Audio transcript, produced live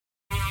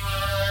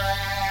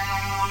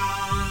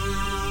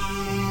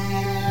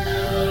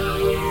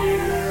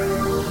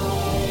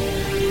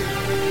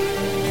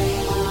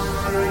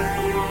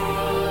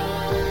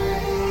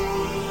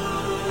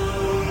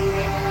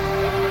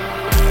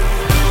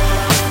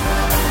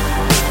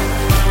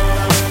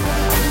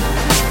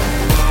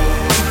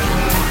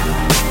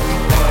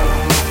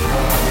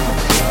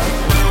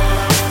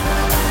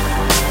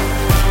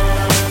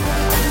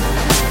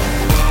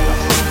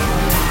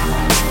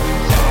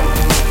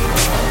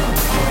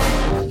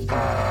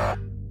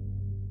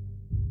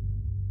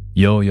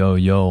Yo, yo,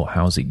 yo,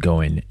 how's it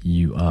going?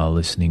 You are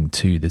listening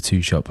to the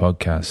Two Shot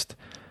Podcast.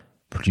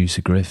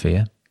 Producer Griff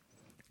here.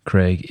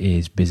 Craig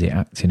is busy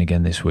acting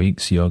again this week,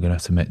 so you're going to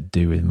have to make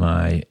do with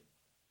my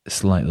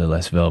slightly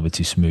less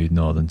velvety smooth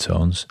northern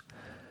tones.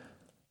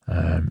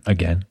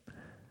 Again,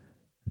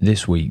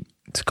 this week,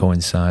 to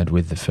coincide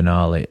with the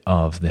finale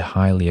of the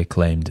highly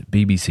acclaimed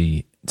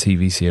BBC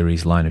TV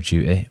series Line of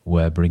Duty,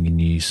 we're bringing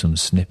you some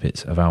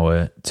snippets of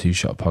our Two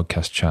Shot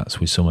Podcast chats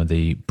with some of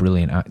the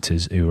brilliant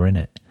actors who were in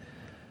it.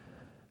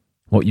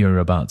 What you're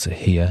about to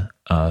hear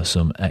are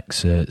some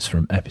excerpts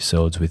from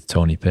episodes with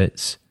Tony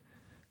Pitts,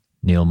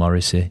 Neil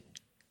Morrissey,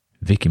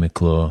 Vicky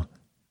McClure,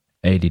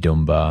 Adi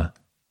Dunbar,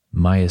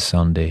 Maya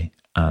Sandy,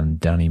 and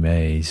Danny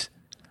Mays.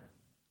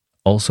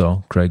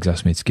 Also, Craig's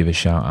asked me to give a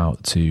shout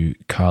out to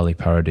Carly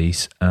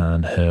Paradis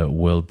and her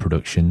World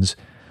Productions,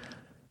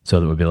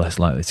 so that we'll be less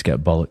likely to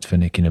get bollocked for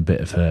nicking a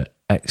bit of her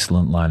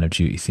excellent Line of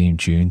Duty theme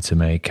tune to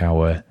make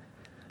our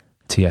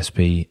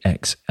TSP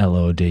X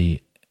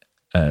LOD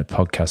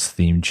podcast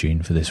theme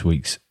tune for this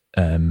week's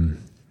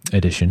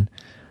edition.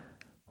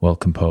 Well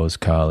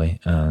composed,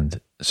 Carly,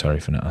 and sorry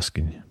for not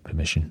asking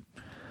permission.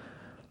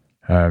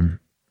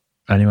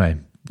 Anyway,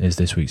 here's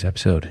this week's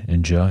episode.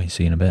 Enjoy.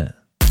 See you in a bit.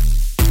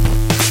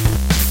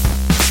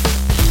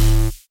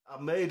 I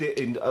made it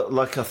in,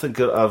 like I think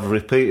I've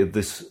repeated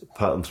this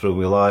pattern through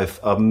my life.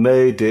 I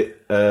made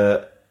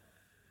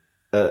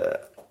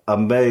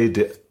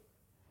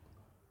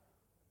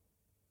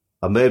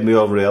my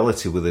own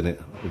reality within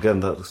it. Again,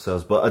 that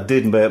sounds, but I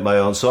did make my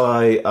own. So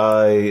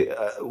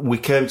we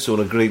came to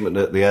an agreement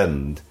at the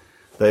end.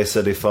 They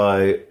said if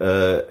you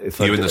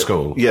in the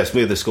school, yes,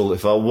 me in the school.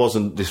 If I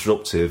wasn't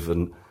disruptive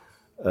and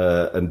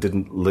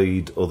didn't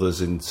lead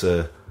others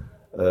into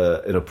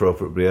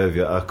inappropriate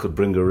behaviour, I could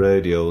bring a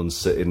radio and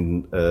sit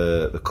in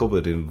the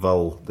cupboard in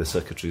Val, the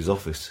secretary's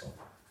office.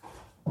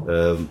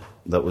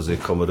 That was the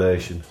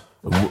accommodation.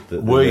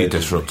 Were you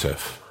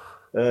disruptive?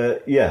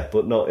 Yeah,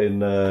 but not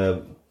in.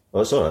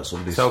 Well, it's all right.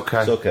 It's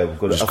okay. It's okay. I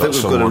think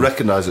we've got to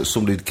recognise that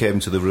somebody came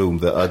to the room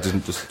that I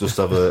didn't just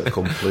have a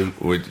complete.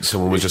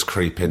 Someone was just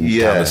creeping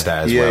down the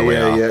stairs where we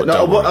are. Yeah.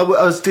 No, I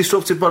was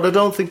disruptive, but I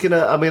don't think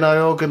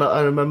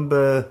I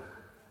remember.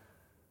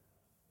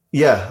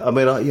 Yeah, I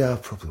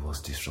probably was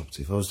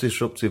disruptive. I was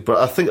disruptive, but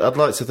I think I'd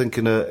like to think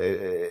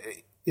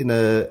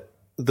there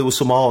was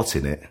some art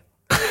in it.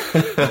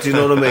 Do you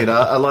know what I mean?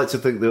 I like to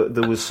think that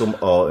there was some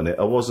art in it.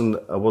 I wasn't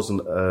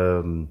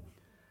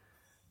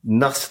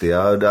nasty.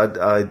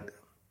 I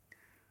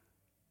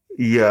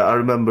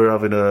remember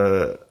having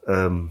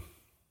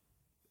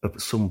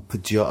some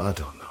pajama. I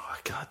don't know.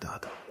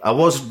 I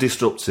was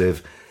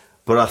disruptive,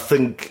 but I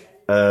think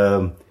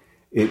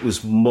it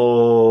was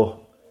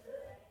more.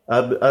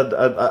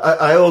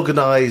 I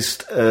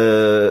organised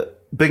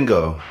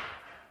bingo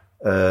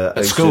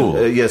at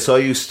school. So I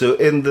used to,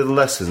 in the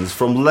lessons,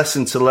 from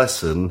lesson to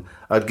lesson,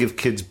 I'd give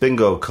kids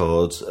bingo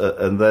cards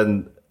and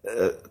then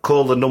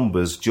call the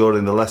numbers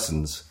during the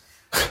lessons.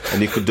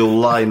 And you could do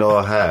line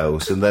or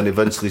house, and then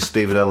eventually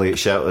Stephen Elliott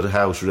shouted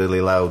house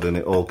really loud, and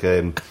it all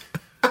came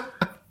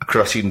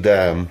crashing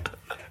down.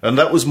 And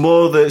that was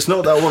more it's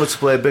not that I wanted to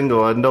play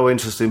bingo, I had no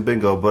interest in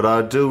bingo, but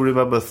I do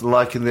remember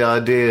liking the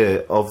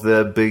idea of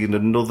there being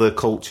another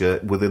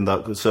culture within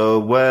that. So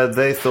where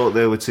they thought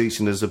they were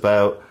teaching us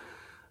about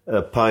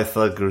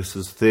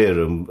Pythagoras'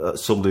 theorem,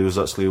 somebody was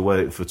actually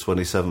waiting for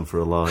 27 for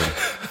a line.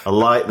 I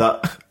like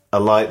that. I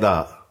like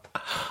that.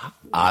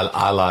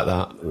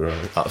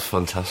 Right. That's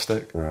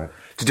fantastic. Right.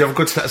 Did you have a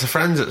good set of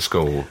friends at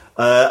school?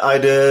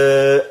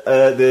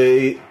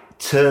 They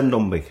turned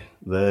on me.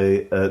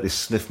 They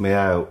sniffed me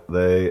out.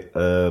 I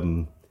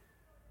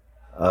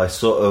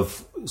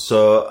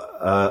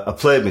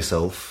played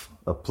myself.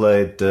 I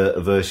played a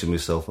version of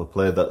myself. I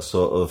played that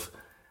sort of.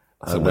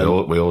 I think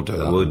we all do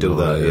that. We do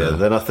that, yeah.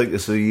 Then I think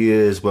as the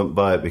years went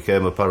by, it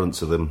became apparent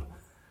to them.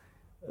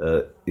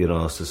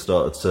 So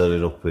started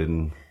turning up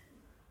in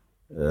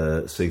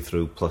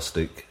see-through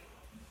plastic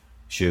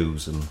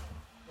shoes and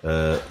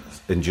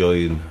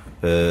enjoying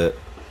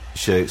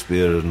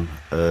Shakespeare and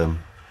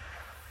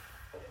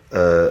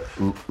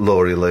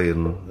Laurie Lee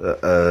and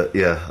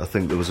I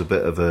think there was a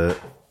bit of a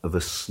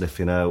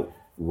sniffing out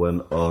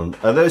went on,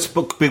 and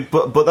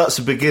but that's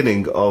the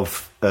beginning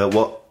of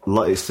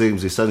what it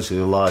seems essentially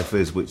life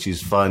is, which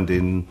is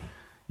finding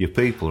your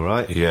people,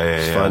 right?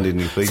 Finding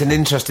your people. It's an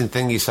interesting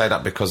thing you say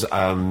that, because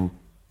I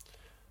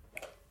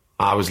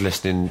was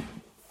listening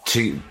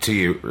to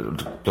you,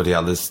 bloody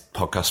hell, this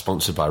podcast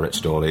sponsored by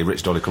Rich Dawley.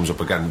 Rich Dawley comes up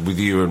again with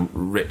you and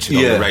Richard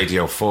on the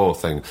Radio 4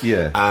 thing.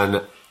 Yeah.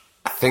 And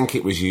I think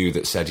it was you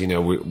that said,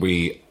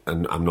 we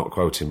and I'm not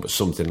quoting, but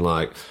something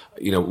like,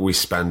 we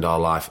spend our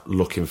life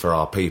looking for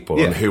our people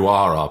and who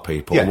are our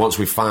people. And once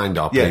we find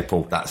our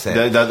people, that's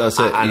it. That's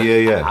it.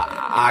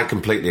 I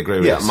completely agree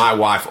with that. My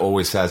wife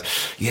always says,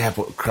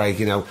 but Craig,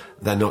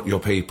 they're not your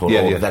people,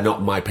 or they're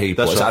not my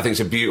people. Right. I think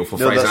it's a beautiful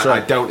phrase.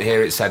 I don't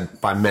hear it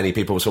said by many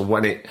people. So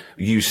when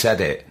you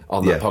said it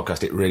on the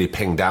podcast, it really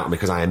pinged out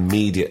because I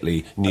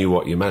immediately knew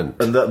what you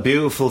meant. And that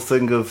beautiful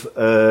thing of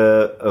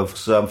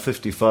so I'm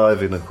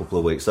 55 in a couple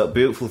of weeks. That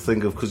beautiful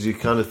thing of, because you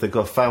kind of think,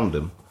 I found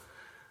them.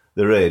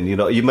 They're in. You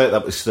make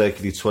that mistake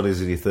in your 20s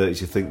and your 30s.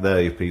 You think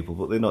they're your people,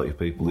 but they're not your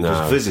people. They're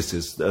just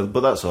visitors. But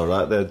that's all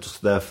right. They're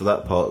just there for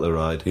that part of the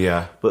ride.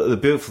 Yeah. But the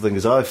beautiful thing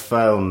is, I've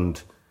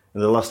found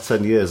in the last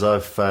 10 years,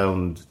 I've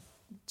found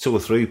 2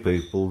 or 3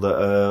 people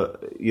that are,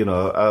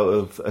 out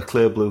of a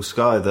clear blue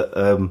sky. That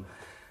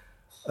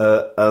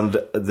and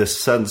the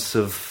sense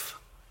of,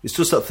 it's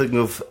just that thing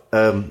of.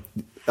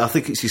 I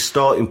think it's your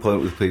starting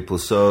point with people.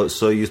 So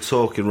you're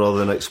talking rather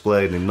than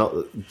explaining.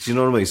 Do you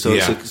know what I mean?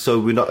 So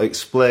we're not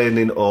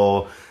explaining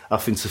or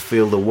having to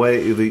feel the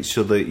weight of each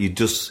other. You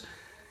just,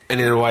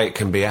 and in a way, it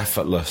can be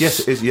effortless.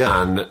 Yes, it is.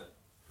 Yeah, and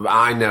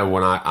I know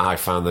when I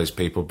found those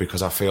people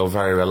because I feel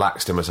very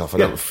relaxed in myself. I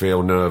don't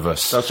feel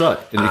nervous. That's right.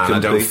 And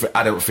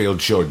I don't feel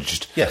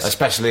judged. Yes,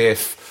 especially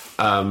if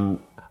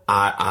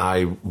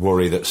I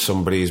worry that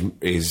somebody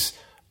is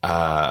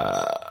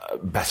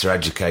better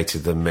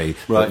educated than me.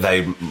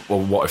 Right.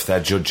 What if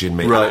they're judging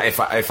me? Right.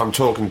 If I'm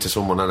talking to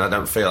someone and I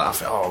don't feel it, I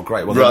feel, oh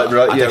great. Well,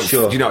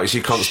 sure. It's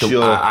your constant.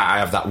 Sure. I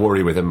have that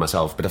worry within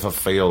myself. But if I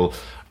feel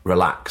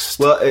relaxed,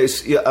 well,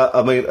 it's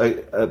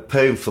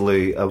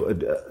painfully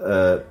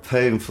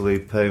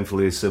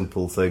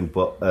simple thing,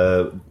 but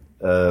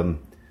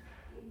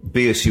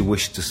be as you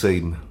wish to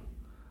seem.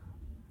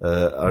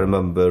 I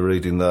remember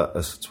reading that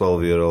as a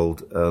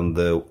 12-year-old, and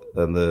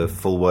the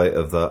full weight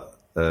of that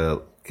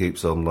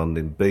keeps on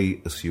landing.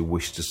 Be as you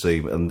wish to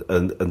seem,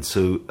 and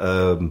to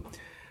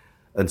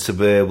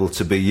be able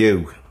to be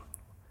you,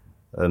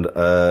 and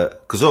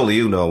because only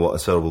you know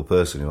what a terrible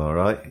person you are,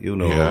 right? You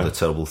know all the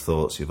terrible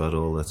thoughts you've had,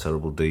 all the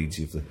terrible deeds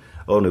you've.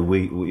 Only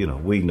we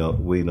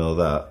know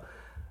that.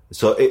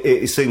 So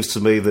it seems to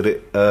me that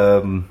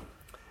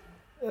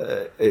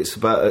it's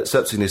about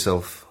accepting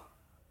yourself.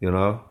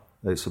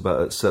 It's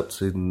about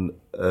accepting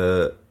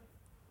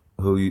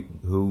who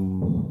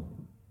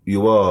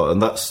you are,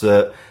 and that's.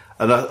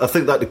 And I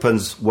think that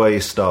depends where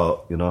you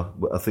start.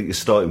 I think your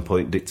starting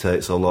point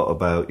dictates a lot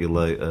about your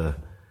later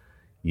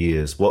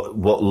years.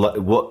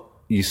 What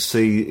you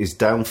see is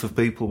down for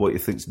people, what you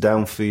think's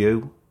down for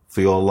you,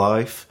 for your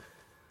life.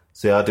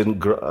 See, I didn't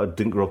grow up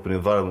in an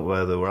environment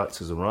where there were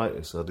actors and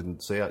writers. I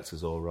didn't see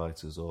actors or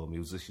writers or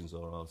musicians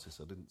or artists.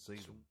 I didn't see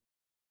them.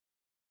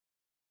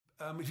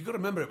 If you've got to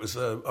remember, I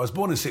was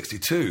born in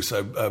 62,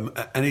 so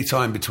any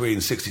time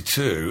between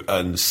 62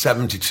 and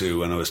 72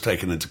 when I was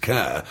taken into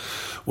care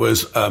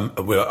was,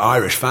 we were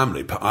Irish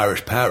family,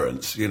 Irish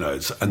parents, and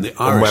the Irish...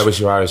 And where was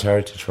your Irish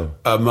heritage from?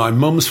 My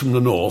mum's from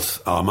the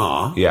north,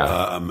 Armagh,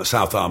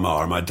 South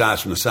Armagh, and my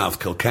dad's from the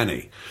south,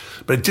 Kilkenny.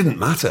 But it didn't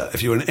matter.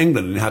 If you were in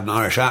England and you had an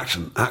Irish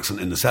accent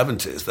in the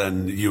 70s,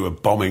 then you were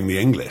bombing the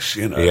English,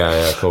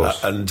 Yeah, of course.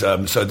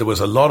 So there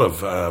was a lot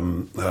of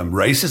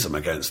racism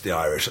against the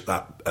Irish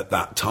at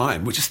that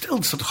time, which is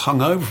still sort of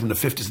hung over from the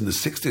 50s and the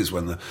 60s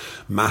when the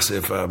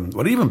massive,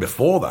 even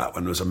before that,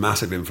 when there was a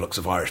massive influx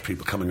of Irish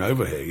people coming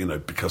over here,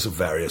 because of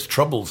various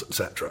troubles,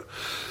 etc.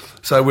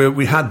 So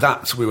we had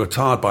that, so we were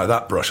tarred by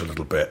that brush a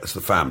little bit as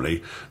the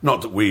family.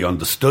 Not that we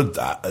understood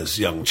that as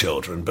young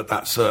children, but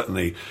that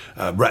certainly,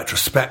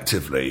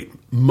 retrospectively,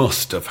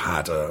 must have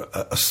had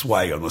a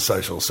sway on the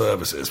social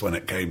services when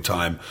it came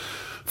time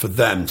for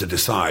them to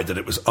decide that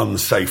it was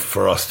unsafe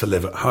for us to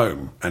live at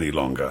home any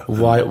longer.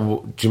 Why?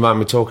 Do you mind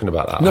me talking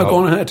about that? No, go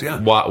on ahead, yeah.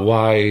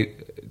 Why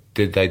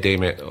did they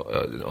deem it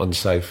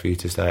unsafe for you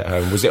to stay at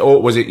home?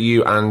 Was it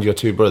you and your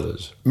 2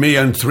 brothers? Me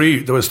and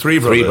there was 3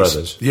 brothers. 3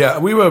 brothers. Yeah,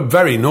 we were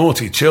very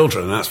naughty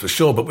children, that's for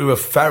sure, but we were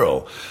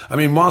feral. I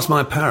mean, whilst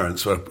my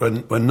parents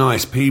were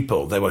nice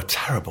people, they were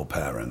terrible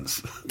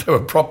parents. They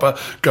were proper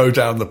go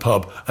down the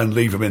pub and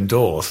leave them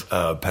indoors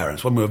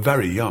parents when we were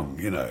very young,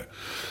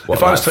 What,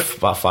 if I was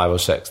about 5 or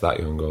 6, that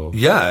young girl?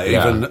 Yeah,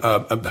 even,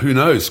 who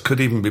knows, could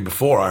even be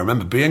before. I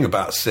remember being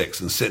about 6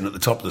 and sitting at the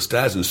top of the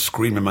stairs and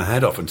screaming my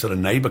head off until a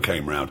neighbour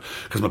came round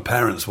because my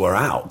parents were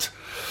out,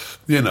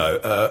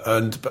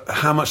 but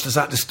how much does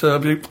that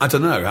disturb you? I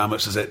don't know. How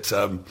much does it,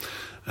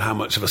 how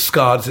much of a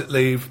scar does it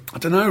leave? I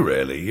don't know,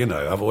 really.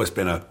 I've always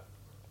been a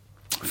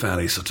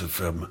fairly sort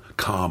of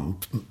calm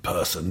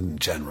person in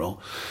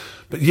general.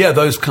 But yeah,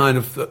 that's kind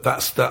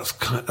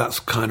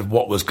of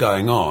what was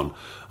going on.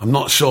 I'm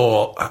not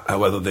sure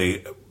whether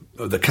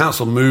the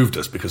council moved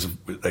us because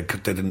they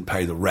didn't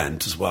pay the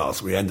rent as well,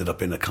 so we ended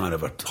up in a kind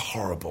of a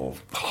horrible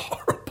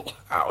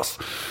house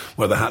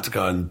where they had to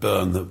go and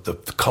burn the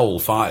coal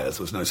fires.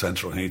 There was no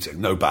central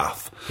heating, no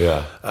bath.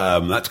 Yeah,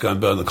 they had to go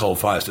and burn the coal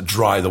fires to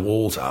dry the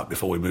walls out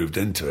before we moved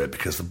into it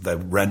because the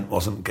rent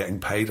wasn't getting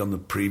paid on the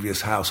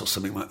previous house or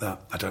something like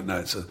that. I don't know.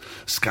 It's a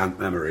scant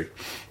memory.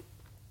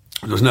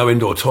 There was no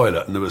indoor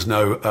toilet and there was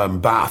no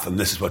bath. And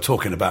we're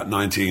talking about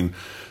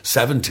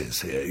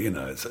 1970s here, you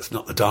know, it's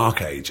not the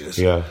dark ages.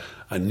 Yeah.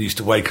 And you used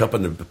to wake up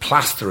and the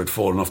plaster had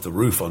fallen off the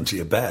roof onto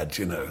your bed,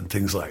 you know, and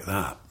things like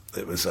that.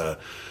 It was a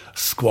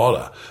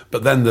squalor.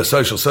 But then the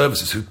social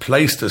services who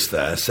placed us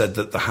there said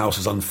that the house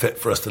was unfit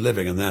for us to live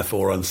in and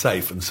therefore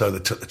unsafe. And so they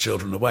took the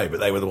children away.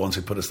 But they were the ones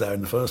who put us there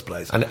in the first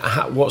place. And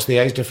what's the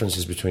age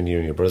differences between you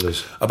and your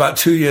brothers? About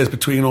 2 years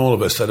between all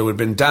of us. So there would have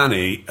been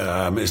Danny,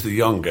 is the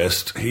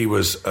youngest. He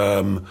was...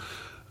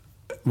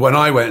 when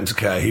I went into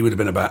care, he would have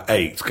been about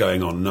 8,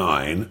 going on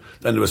 9.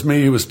 Then there was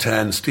me, who was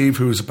 10, Steve,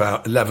 who was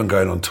about 11,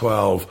 going on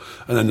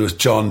 12, and then there was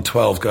John,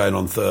 12, going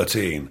on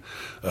 13,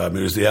 who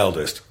was the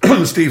eldest.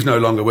 Steve's no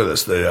longer with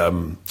us,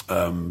 the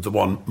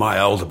one, my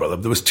elder brother.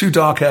 There was 2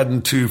 dark-haired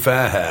and 2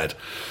 fair-haired.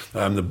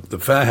 The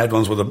fair-haired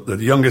ones were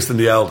the youngest and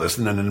the eldest,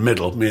 and then in the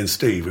middle, me and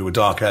Steve, who were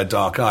dark-haired,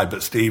 dark-eyed.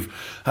 But Steve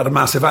had a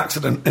massive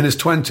accident in his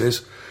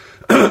 20s,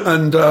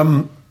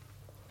 and...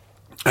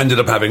 ended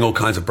up having all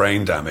kinds of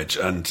brain damage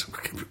and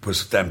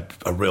was then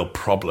a real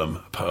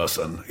problem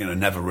person, you know,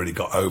 never really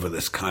got over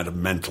this kind of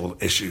mental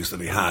issues that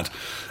he had.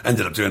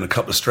 Ended up doing a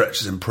couple of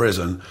stretches in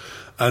prison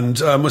and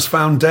was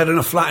found dead in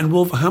a flat in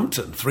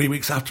Wolverhampton 3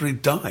 weeks after he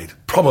died.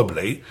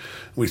 Probably,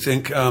 we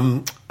think,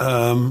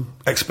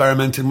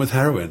 experimenting with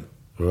heroin.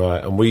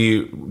 Right,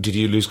 and did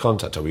you lose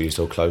contact or were you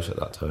still close at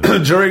that time?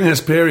 During this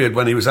period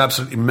when he was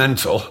absolutely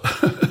mental,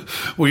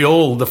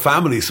 the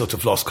family sort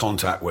of lost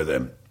contact with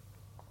him.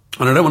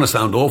 And I don't want to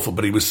sound awful,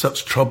 but he was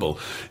such trouble.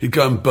 He'd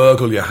go and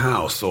burgle your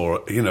house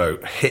or, you know,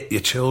 hit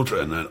your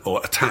children or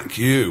attack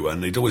you.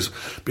 And he'd always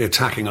be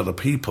attacking other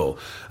people.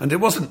 And it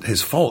wasn't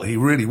his fault. He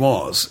really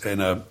was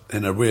in a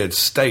weird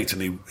state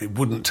and he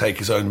wouldn't take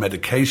his own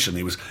medication.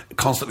 He was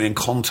constantly in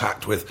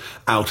contact with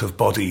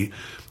out-of-body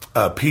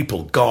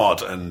people,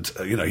 God. And,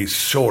 you know, he's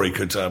sure he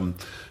could...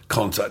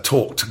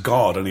 talk to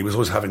God, and he was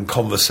always having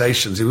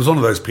conversations. He was one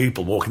of those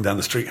people walking down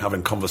the street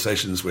having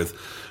conversations with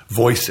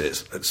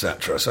voices,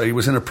 etc. So he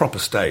was in a proper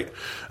state,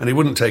 and he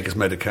wouldn't take his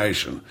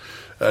medication.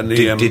 And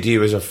did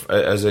you,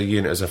 as a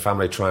unit, as a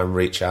family, try and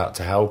reach out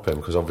to help him?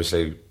 Because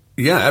obviously,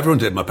 yeah, everyone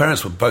did. My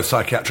parents were both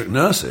psychiatric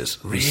nurses,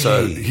 really?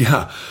 So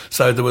yeah,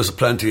 so there was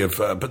plenty of,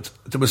 but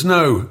there was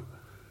no.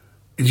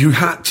 You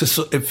had to,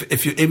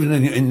 if you even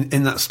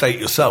in that state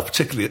yourself,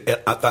 particularly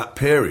at that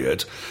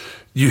period.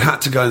 You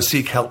had to go and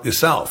seek help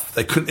yourself.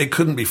 It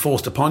couldn't be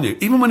forced upon you.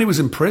 Even when he was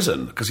in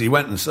prison, because he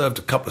went and served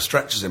a couple of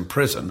stretches in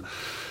prison,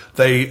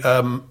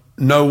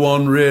 no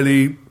one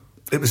really...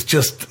 It was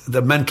just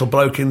the mental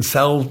bloke in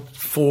cell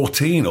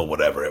 14 or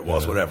whatever it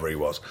was, whatever he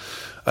was.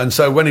 And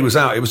so when he was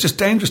out, it was just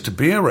dangerous to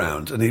be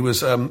around. And he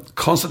was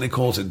constantly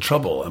causing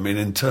trouble. I mean,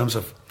 in terms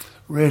of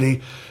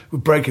really...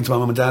 would break into my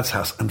mum and dad's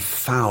house and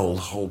foul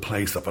the whole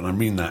place up, and I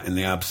mean that in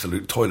the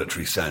absolute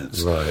toiletry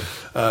sense. Right.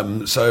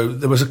 So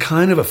there was a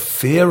kind of a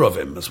fear of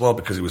him as well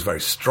because he was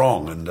very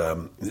strong, and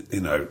you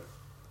know.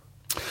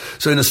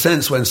 So in a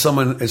sense, when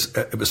someone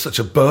it was such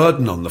a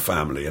burden on the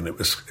family, and it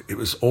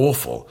was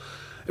awful.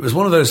 It was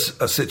one of those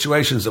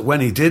situations that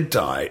when he did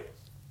die,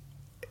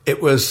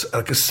 it was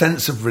like a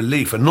sense of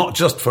relief, and not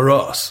just for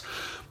us,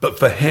 but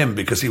for him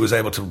because he was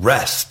able to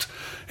rest.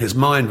 His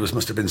mind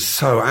must have been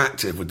so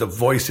active with the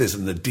voices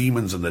and the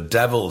demons and the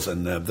devils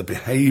and the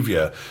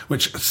behaviour,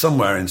 which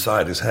somewhere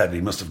inside his head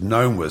he must have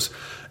known was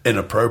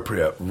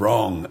inappropriate,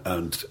 wrong,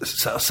 and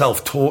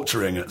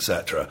self-torturing,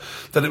 etc.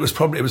 That it was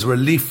a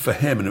relief for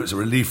him, and it was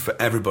a relief for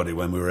everybody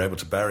when we were able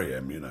to bury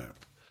him, you know.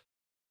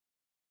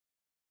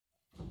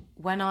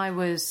 When I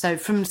was,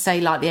 from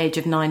say like the age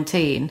of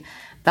 19,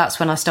 that's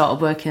when I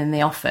started working in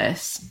the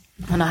office,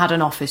 and I had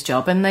an office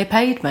job, and they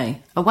paid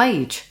me a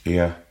wage.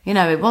 Yeah. You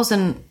know, it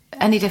wasn't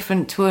any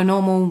different to a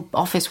normal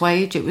office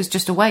wage. It was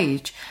just a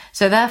wage.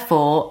 So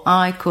therefore,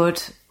 I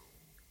could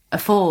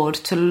afford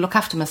to look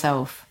after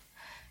myself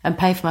and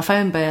pay for my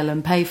phone bill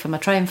and pay for my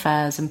train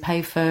fares and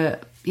pay for,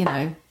 you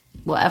know,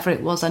 whatever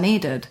it was I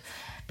needed,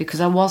 because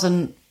I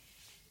wasn't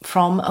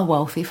from a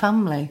wealthy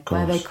family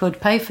where they could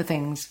pay for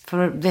things,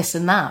 for this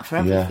and that, for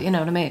everything, you know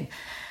what I mean?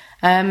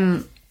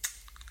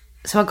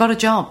 So I got a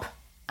job,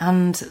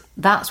 and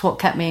that's what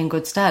kept me in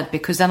good stead,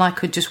 because then I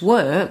could just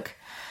work,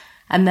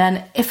 and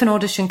then if an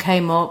audition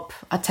came up,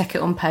 I'd take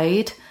it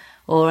unpaid,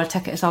 or I'd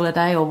take it as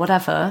holiday or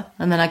whatever,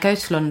 and then I'd go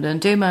to London,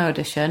 do my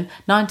audition,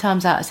 9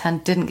 times out of 10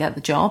 didn't get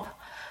the job,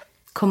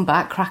 come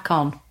back, crack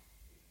on.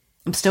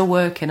 I'm still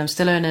working, I'm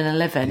still earning a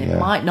living. It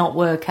might not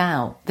work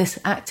out. This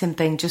acting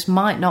thing just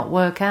might not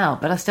work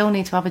out, but I still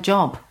need to have a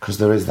job. Because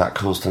there is that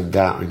constant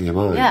doubt in your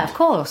mind. Yeah, of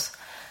course.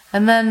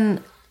 And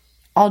then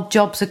odd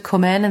jobs had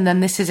come in, and then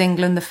This Is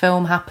England, the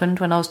film, happened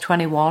when I was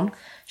 21.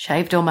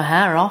 Shaved all my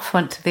hair off,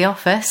 went to the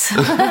office.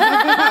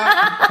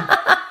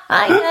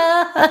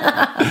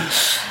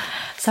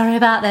 Sorry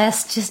about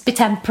this, just be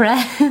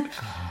temporary.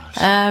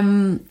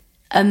 And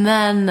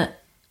then,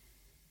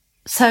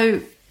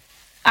 so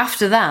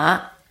after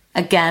that,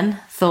 again,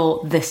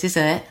 thought, this is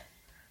it.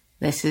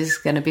 This is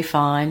going to be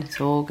fine.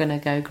 It's all going to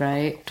go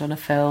great. Done a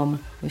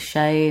film with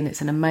Shane.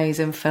 It's an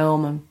amazing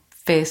film. I'm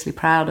fiercely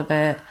proud of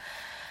it.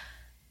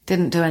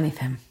 Didn't do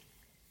anything.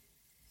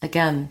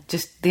 again,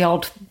 just the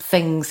odd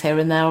things here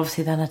and there.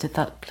 Obviously, then I did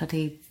that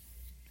bloody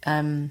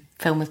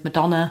film with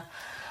Madonna.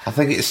 I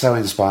think it's so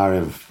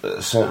inspiring,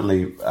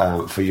 certainly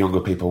for younger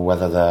people,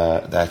 whether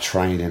they're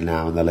training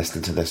now and they're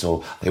listening to this,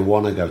 or they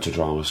want to go to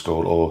drama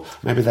school, or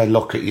maybe they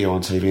look at you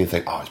on TV and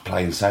think, "Oh, it's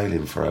plain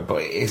sailing for her,"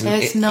 but it isn't.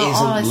 It's not.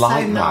 Isn't It's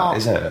like so that, not.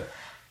 is it?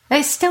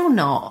 It's still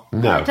not.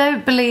 No. I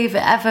don't believe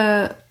it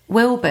ever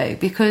will be,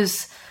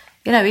 because,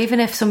 you know, even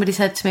if somebody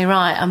said to me,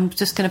 right, I'm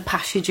just going to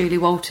pass you Julie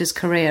Walters'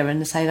 career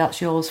and say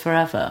that's yours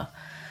forever.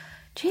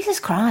 Jesus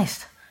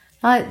Christ.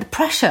 Like, the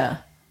pressure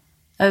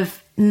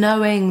of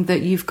knowing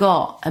that you've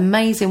got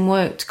amazing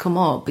work to come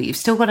up, but you've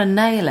still got to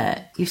nail it.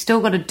 You've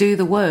still got to do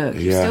the work.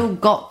 You've Yeah. still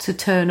got to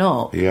turn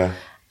up. Yeah.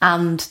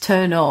 And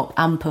turn up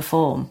and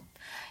perform.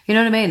 You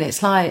know what I mean?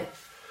 It's like,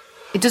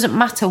 it doesn't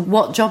matter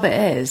what job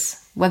it is,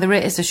 whether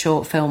it is a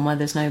short film where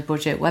there's no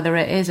budget, whether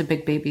it is a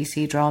big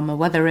BBC drama,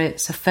 whether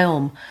it's a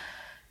film,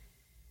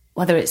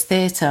 whether it's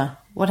theatre,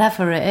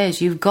 whatever it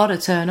is, you've got to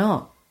turn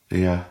up.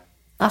 Yeah.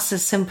 That's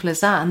as simple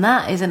as that. And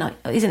that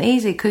isn't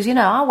easy, because, you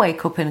know, I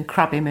wake up in a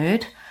crabby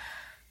mood,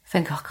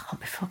 think, I can't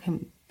be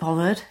fucking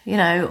bothered, you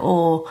know,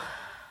 or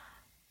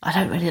I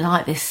don't really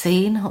like this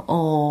scene,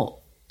 or,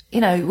 you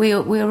know,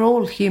 we're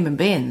all human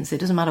beings. It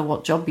doesn't matter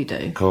what job you do.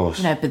 Of course.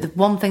 You know, but the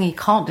one thing you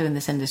can't do in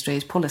this industry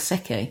is pull a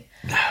sickie.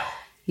 No.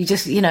 You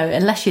just, you know,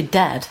 unless you're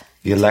dead.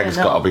 Your legs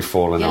turn got to up. be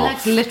falling Your off.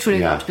 legs literally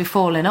Yeah. got to be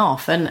falling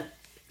off. And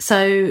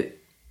so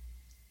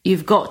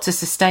you've got to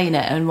sustain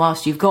it. And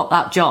whilst you've got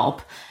that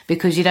job,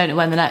 because you don't know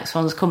when the next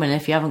one's coming,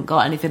 if you haven't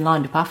got anything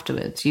lined up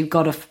afterwards, you've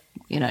got to,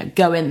 you know,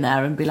 go in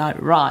there and be like,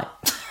 right.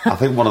 I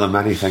think one of the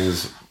many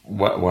things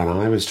when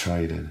I was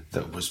training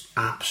that was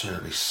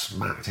absolutely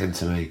smacked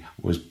into me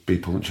was be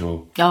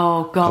punctual.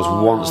 Oh, God.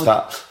 Because once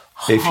that,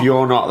 if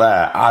you're not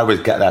there, I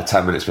would get there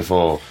 10 minutes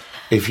before.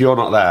 If you're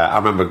not there, I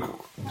remember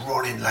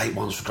running late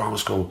once for drama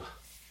school,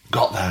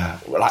 got there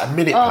like a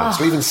minute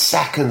past, or even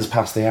seconds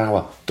past the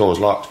hour, doors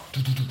locked.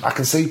 I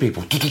can see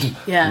people.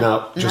 Yeah.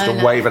 No, just No, a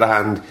no. wave of the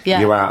hand, Yeah.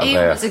 you're out of Ian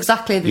there. was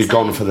exactly the You're same.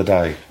 gone for the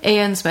day.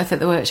 Ian Smith at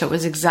the workshop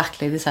was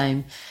exactly the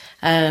same.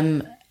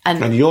 And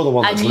you're the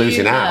one that's and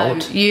losing you know,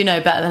 out. You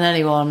know better than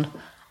anyone.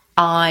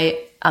 I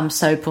am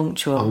so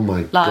punctual. Oh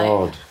my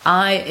God.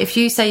 If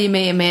you say you're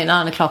meeting me at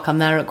 9 o'clock, I'm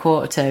there at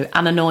 1:45,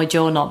 and annoyed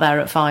you're not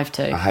there at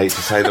 5:45. I hate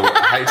to say the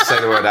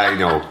word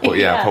anal, but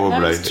yeah, probably.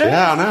 no, it's true.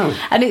 Yeah, I know.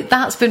 And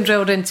that's been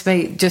drilled into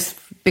me just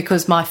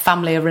because my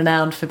family are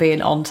renowned for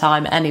being on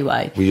time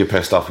anyway. Were you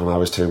pissed off when I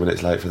was 2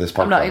 minutes late for this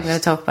podcast? I'm not even going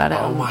to talk about it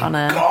Oh on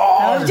my air.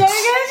 God. I'm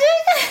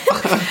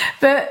joking.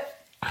 But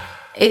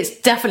it's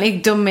definitely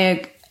done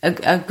me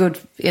a good,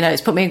 you know,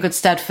 it's put me in good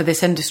stead for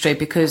this industry,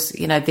 because,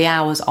 you know, the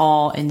hours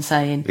are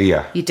insane.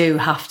 Yeah. You do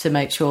have to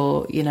make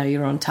sure, you know,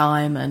 you're on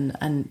time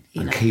and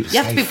you know, keep you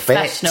have to be safe fit.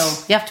 professional.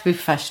 You have to be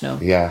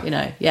professional. Yeah. You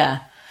know,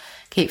 yeah.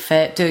 Keep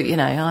fit. You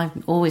know,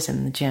 I'm always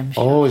in the gym.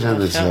 Always in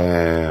the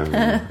gym.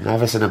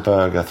 Never seen a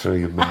burger through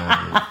your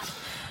mouth.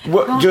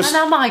 What, God, when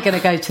am I going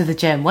to go to the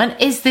gym? When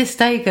is this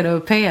day going to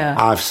appear?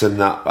 I've seen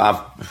that.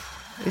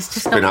 It's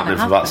just Been not happening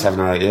gonna for about happen. 7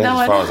 or 8 years,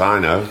 No, as far as I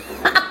know.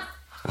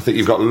 I think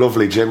you've got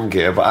lovely gym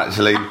gear, but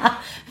actually,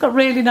 got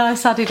really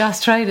nice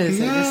Adidas trainers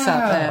that just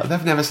sat there.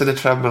 they've never seen a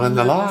treadmill in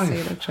their Never life.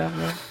 seen a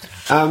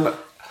treadmill.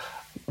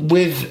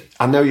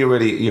 I know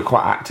you're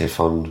quite active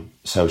on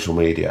social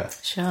media,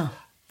 Sure.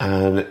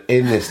 and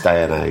in this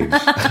day and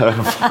age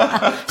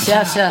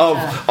Sure.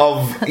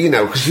 of you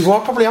know, because you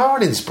probably are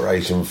an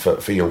inspiration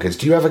for young kids.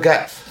 Do you ever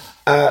get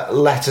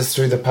letters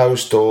through the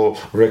post or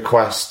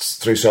requests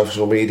through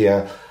social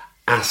media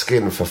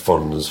asking for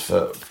funds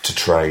to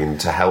train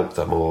to help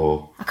them,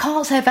 or I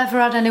can't say I've ever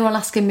had anyone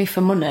asking me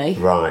for money.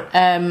 right?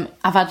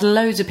 I've had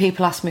loads of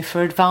people ask me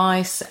for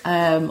advice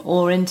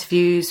or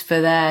interviews for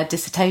their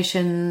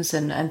dissertations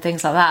and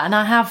things like that, and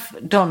I have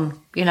done,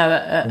 you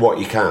know, What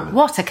you can.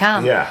 what I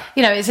can. Yeah.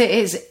 You know, it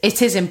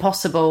is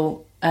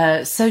impossible.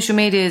 Social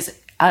media is.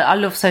 I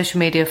love social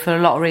media for a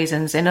lot of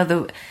reasons. In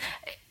other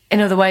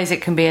ways,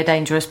 it can be a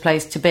dangerous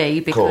place to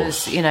be,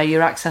 because, you know,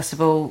 you're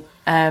accessible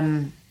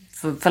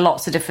for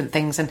lots of different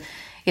things, and,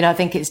 you know, I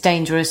think it's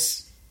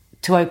dangerous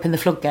to open the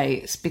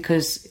floodgates,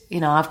 because,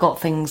 you know, I've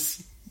got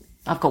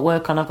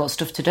work on, I've got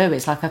stuff to do.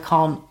 It's like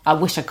I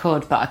wish I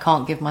could, but I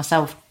can't give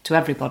myself to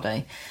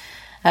everybody.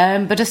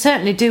 But I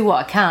certainly do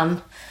what I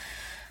can,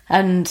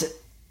 and,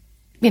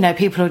 you know,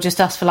 people will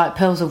just ask for like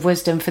pearls of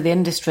wisdom for the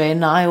industry,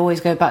 and I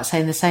always go back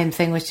saying the same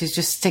thing, which is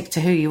just stick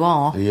to who you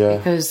are, Yeah.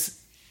 because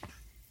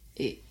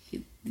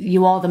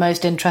you are the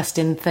most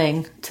interesting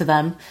thing to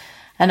them.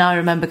 And I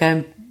remember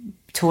going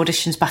to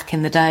auditions back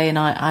in the day, and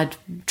I'd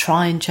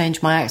try and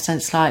change my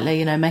accent slightly,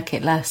 you know, make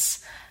it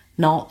less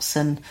knots,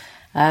 and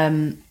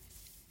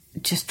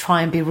just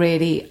try and be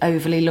really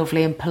overly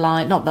lovely and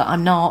polite. Not that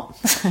I'm not,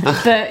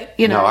 but,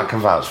 you know, No, I can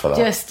vouch for that.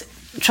 Just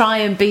try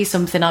and be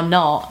something I'm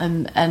not,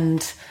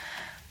 and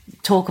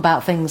talk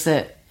about things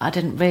that I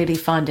didn't really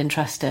find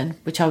interesting,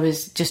 which I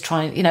was just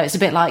trying, you know, it's a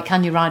bit like,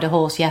 can you ride a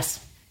horse? Yes.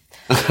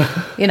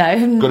 You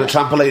know. Good at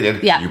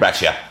trampolining? Yeah. You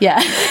betcha.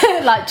 Yeah.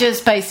 Like,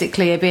 just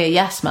basically be a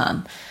yes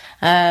man.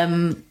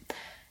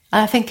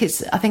 And I think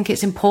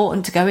it's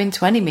important to go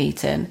into any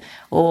meeting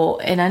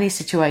or in any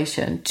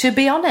situation to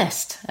be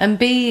honest and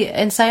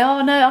say,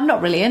 oh no, I'm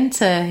not really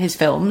into his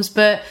films,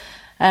 but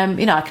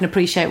I can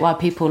appreciate why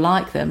people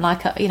like them.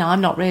 Like,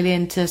 I'm not really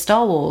into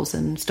Star Wars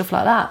and stuff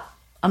like that.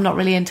 I'm not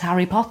really into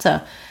Harry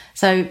Potter.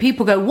 So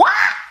people go, what?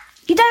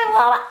 You don't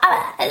want?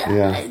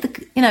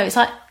 It's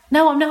like,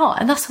 no, I'm not,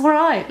 and that's all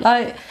right.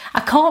 Like, I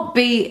can't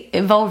be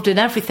involved in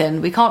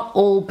everything. We can't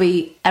all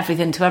be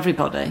everything to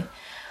everybody.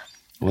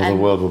 Well,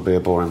 the world would be a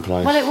boring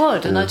place. Well, it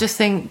would. And I just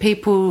think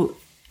people,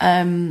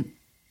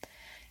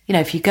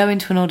 if you go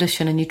into an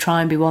audition and you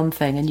try and be one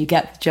thing and you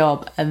get the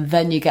job and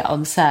then you get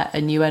on set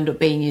and you end up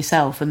being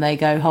yourself and they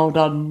go, hold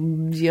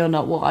on, you're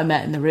not what I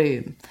met in the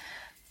room,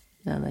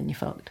 and then you're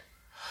fucked.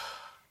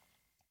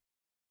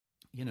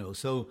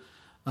 So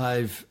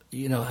there's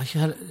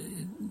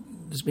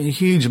been a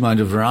huge amount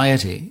of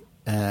variety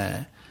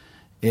in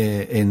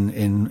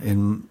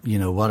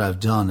what I've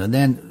done. And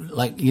then,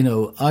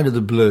 out of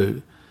the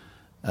blue,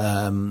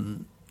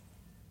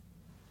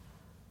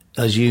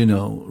 as you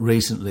know,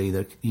 recently,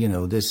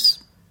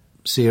 this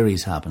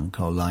series happened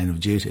called Line of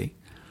Duty,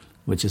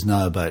 which is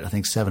now about, I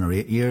think, 7 or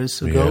 8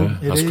 years ago.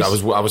 Yeah.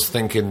 I was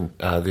thinking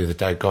the other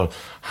day, God,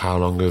 how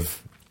long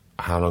have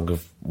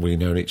we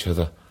known each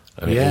other?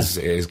 And it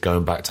is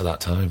going back to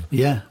that time.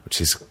 Yeah, which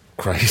is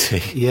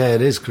crazy. Yeah,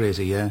 it is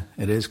crazy. Yeah,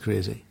 it is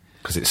crazy.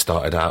 Because it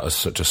started out as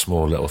such a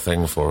small little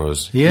thing for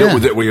us. Yeah.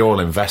 That we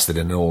all invested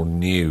in and all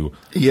knew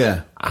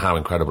how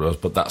incredible it was.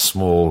 But that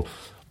small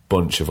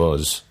bunch of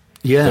us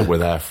that were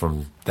there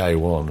from day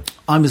one.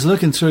 I was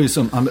looking through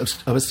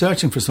I was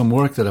searching for some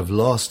work that I've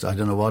lost. I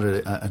don't know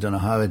I don't know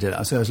how I did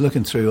it. So I was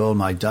looking through all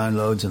my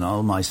downloads and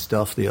all my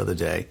stuff the other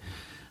day.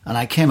 And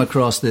I came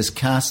across this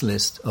cast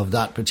list of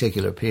that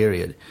particular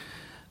period.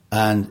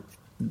 And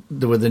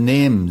there were the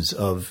names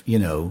of,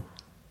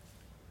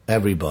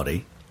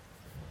 everybody.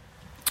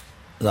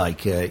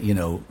 Like,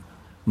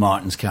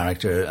 Martin's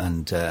character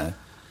and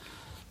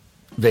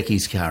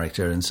Vicky's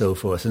character and so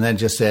forth. And then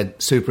just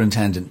said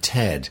Superintendent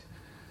Ted.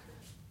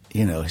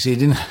 So he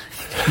didn't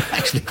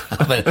actually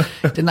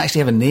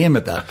have a name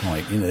at that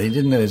point. He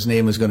didn't know his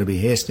name was going to be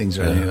Hastings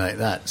or anything like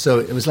that. So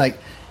it was like,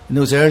 in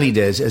those early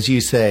days, as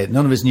you said,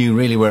 none of us knew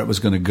really where it was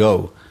going to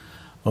go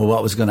or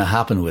what was going to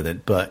happen with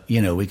it. But,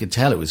 we could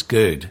tell it was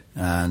good.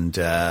 And...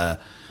 and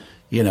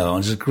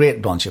there's a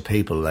great bunch of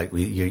people like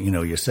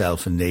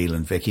yourself and Neil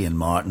and Vicky and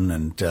Martin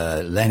and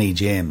Lenny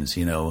James.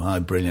 How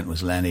brilliant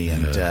was Lenny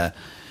and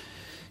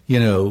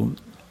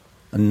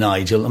and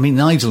Nigel. I mean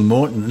Nigel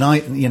Morton.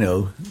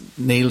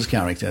 Neil's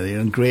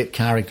character. Great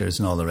characters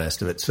and all the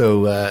rest of it.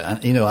 So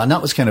and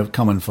that was kind of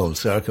coming full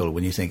circle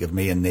when you think of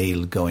me and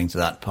Neil going to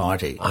that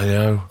party. I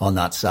know on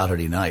that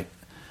Saturday night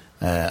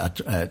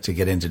to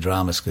get into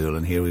drama school,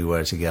 and here we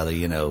were together.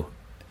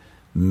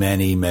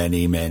 Many,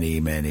 many, many,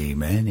 many,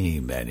 many,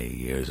 many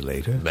years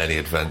later. Many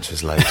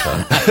adventures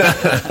later.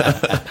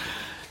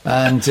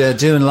 And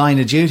doing Line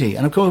of Duty.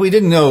 And of course we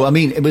didn't know,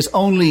 it was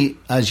only,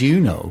 as you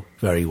know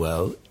very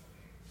well,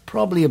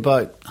 probably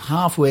about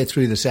halfway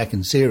through the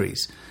second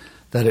series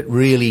that it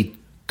really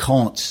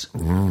caught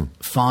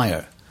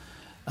fire.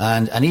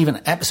 And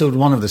even episode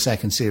 1 of the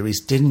second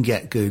series didn't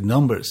get good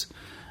numbers.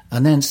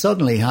 And then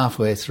suddenly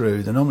halfway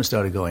through, the numbers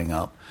started going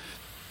up.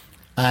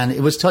 And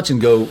it was touch and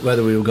go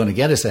whether we were going to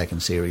get a second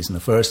series in the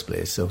first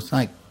place. So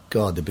thank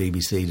God the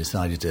BBC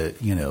decided to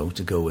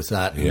go with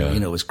that. Yeah.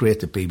 And, it was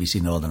great that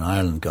BBC Northern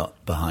Ireland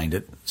got behind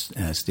it,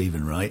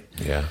 Stephen Wright.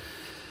 Yeah.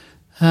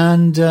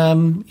 And,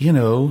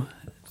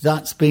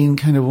 that's been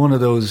kind of one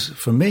of those,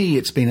 for me,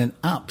 it's been an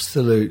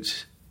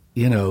absolute,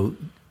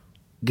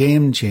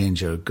 game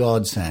changer,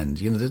 godsend.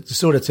 The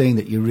sort of thing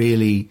that you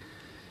really,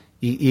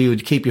 you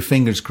would keep your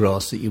fingers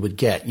crossed that you would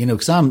get.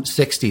 Because I'm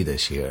 60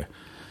 this year.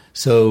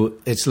 So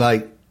it's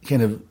like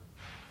kind of,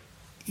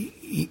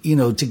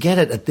 to get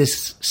it at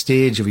this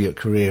stage of your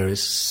career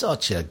is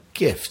such a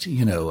gift,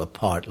 a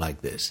part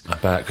like this. I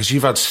bet, because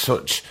you've had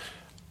such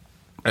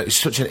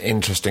an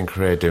interesting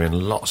career doing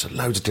loads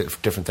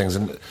of different things.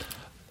 And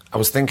I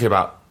was thinking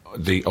about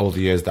all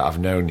the years that I've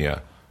known you,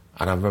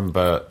 and I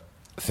remember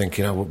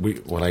thinking,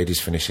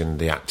 Aidy's finishing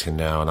the acting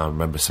now, and I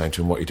remember saying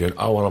to him, what are you doing?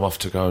 Oh, well, I'm off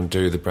to go and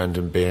do the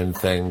Brendan Behan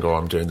thing, or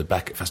I'm doing the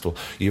Beckett Festival.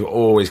 You're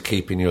always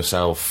keeping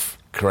yourself...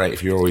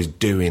 creative, you're always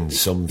doing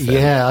something.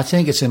 Yeah, I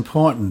think it's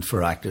important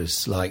for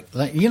actors, like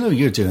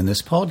you're doing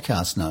this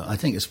podcast now. I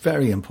think it's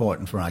very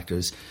important for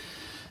actors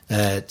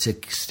to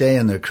stay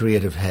in their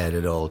creative head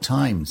at all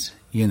times.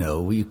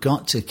 You've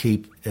got to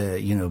keep,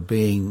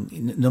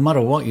 being, no matter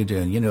what you're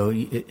doing,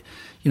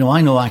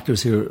 I know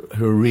actors who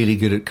are really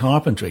good at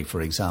carpentry,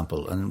 for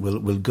example, and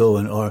will go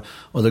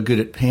or they're good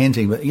at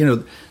painting, but,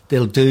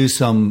 they'll do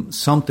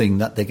something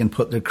that they can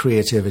put their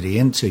creativity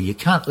into. You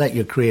can't let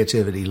your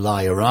creativity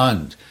lie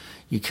around.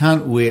 You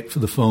can't wait for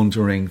the phone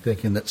to ring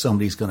thinking that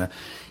somebody's going to...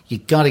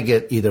 You've got to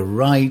get either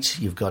right,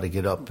 you've got to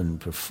get up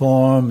and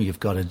perform, you've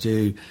got to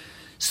do...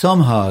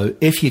 Somehow,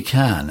 if you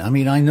can,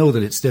 I know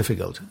that it's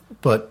difficult,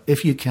 but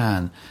if you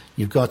can,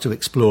 you've got to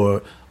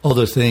explore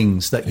other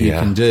things that you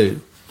can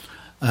do.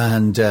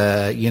 And,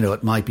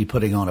 it might be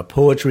putting on a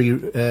poetry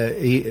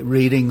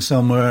reading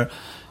somewhere,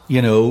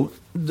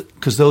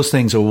 because those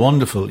things are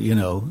wonderful,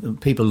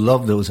 People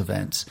love those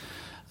events.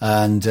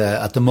 And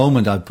at the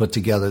moment, I've put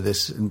together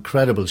this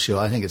incredible show.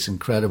 I think it's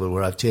incredible,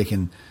 where I've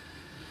taken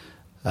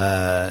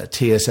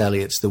T.S.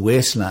 Eliot's The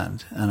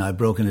Wasteland, and I've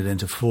broken it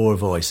into 4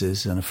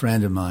 voices. And a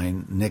friend of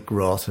mine, Nick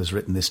Roth, has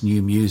written this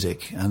new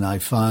music. And I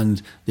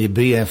found the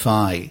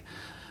BFI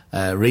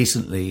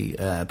recently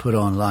put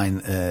online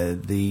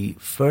the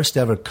first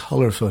ever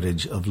colour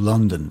footage of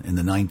London in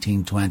the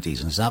 1920s,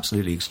 and it's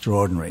absolutely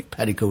extraordinary.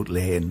 Petticoat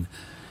Lane,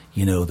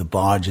 the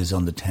barges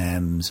on the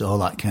Thames, all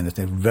that kind of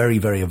thing. Very,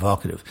 very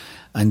evocative,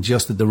 and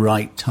just at the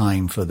right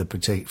time for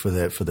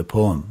the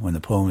poem, when the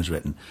poem is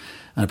written.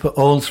 And I put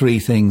all 3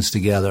 things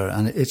together,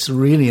 and it's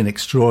really an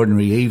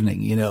extraordinary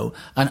evening,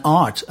 And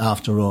art,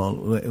 after all,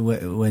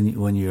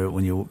 when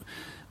you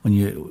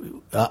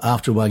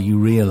after a while, you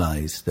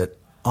realise that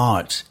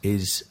art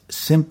is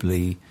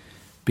simply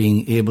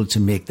being able to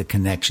make the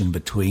connection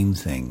between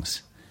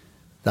things.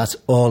 That's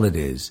all it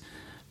is.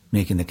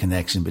 Making the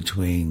connection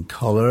between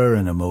colour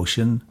and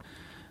emotion,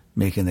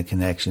 making the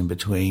connection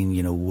between,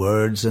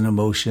 words and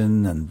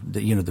emotion, and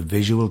the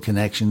visual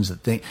connections.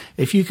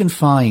 If you can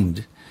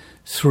find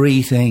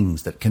 3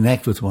 things that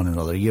connect with one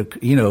another,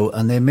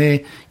 and they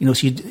may,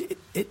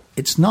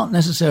 it's not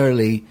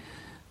necessarily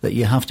that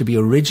you have to be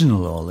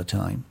original all the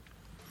time.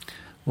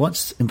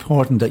 What's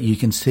important that you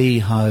can see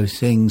how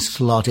things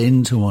slot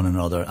into one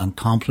another and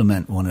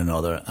complement one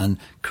another and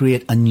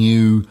create a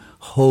new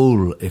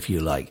whole, if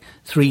you like.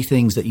 3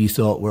 things that you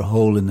thought were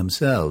whole in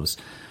themselves.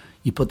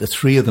 You put the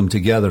 3 of them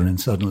together and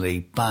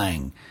suddenly,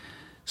 bang,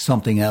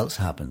 something else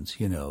happens,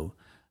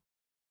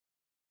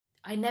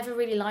 I never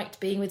really liked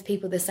being with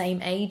people the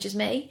same age as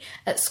me.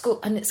 At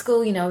school,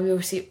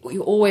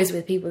 you're always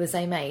with people the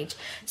same age.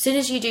 As soon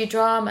as you do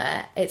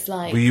drama, it's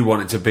like... Well, you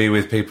wanted to be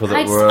with people that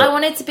I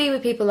wanted to be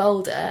with people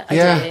older. I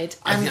did.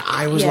 And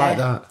I was like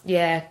that.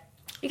 Yeah.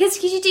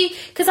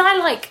 Because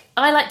I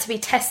like to be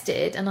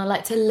tested, and I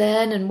like to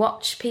learn and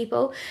watch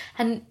people.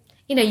 And,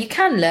 you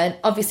can learn,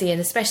 obviously, and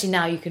especially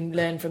now you can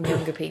learn from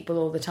younger people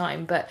all the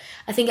time. But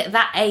I think at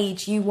that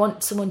age, you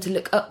want someone to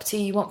look up to,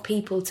 you want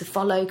people to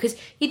follow, because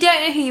you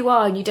don't know who you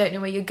are and you don't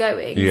know where you're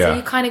going. Yeah. So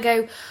you kind of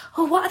go,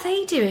 oh, what are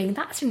they doing?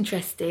 That's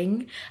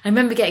interesting. I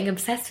remember getting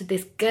obsessed with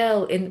this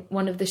girl in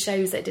one of the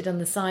shows that I did on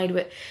the side,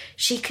 where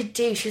she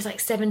was like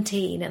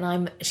 17,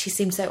 and she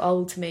seemed so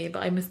old to me,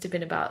 but I must have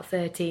been about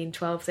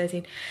 12,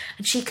 13.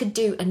 And she could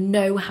do a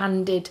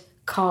no-handed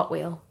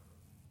cartwheel.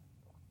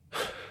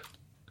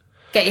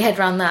 Get your head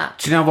around that.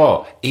 Do you know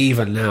what?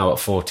 Even now at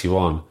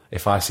 41,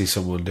 if I see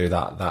someone do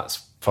that,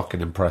 that's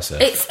fucking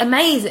impressive. It's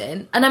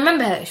amazing. And I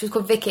remember her, she was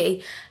called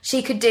Vicky.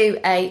 She could do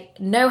a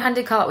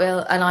no-handed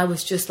cartwheel, and I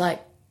was just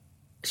like,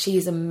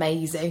 she's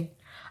amazing.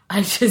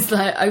 And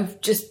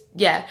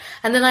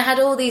then I had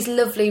all these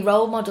lovely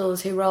role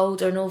models who were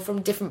older and all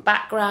from different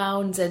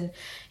backgrounds and,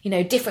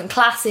 different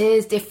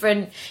classes,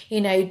 different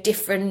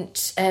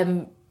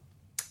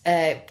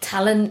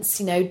talents,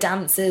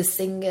 dancers,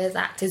 singers,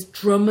 actors,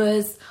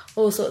 drummers,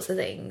 all sorts of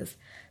things.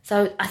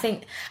 So I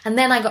think, and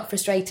then I got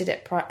frustrated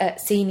at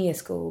senior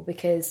school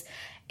because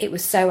it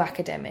was so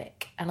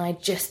academic, and I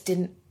just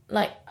didn't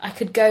like. I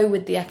could go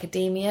with the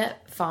academia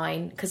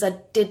fine because I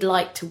did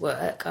like to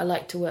work. I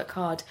like to work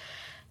hard,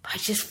 but I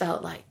just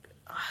felt like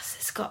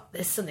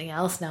there's something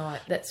else now.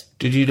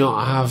 Did you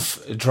not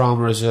have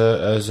drama as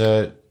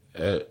a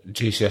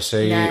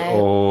GCSE? No.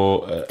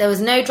 Or there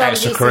was no drama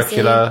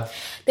extracurricular?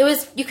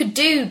 GCSE. You could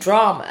do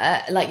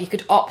drama, like you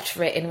could opt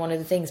for it in one of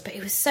the things, but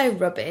it was so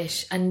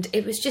rubbish and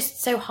it was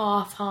just so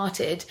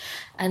half-hearted,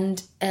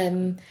 and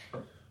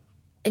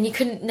you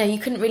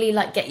couldn't really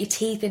like get your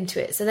teeth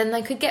into it. So then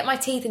I could get my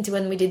teeth into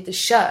when we did the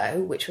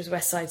show, which was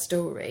West Side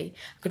Story.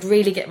 I could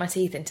really get my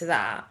teeth into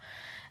that.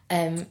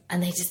 And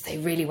they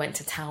really went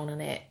to town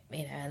on it,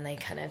 and they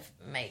kind of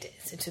made it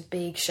such a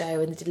big show,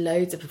 and they did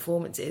loads of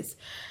performances.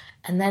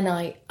 And then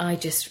I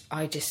just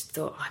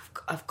thought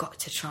I've got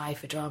to try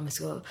for drama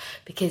school,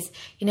 because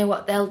you know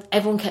what,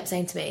 everyone kept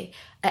saying to me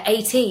at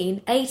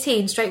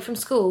 18 straight from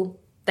school,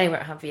 they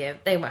won't have you.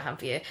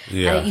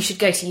 Yeah. You should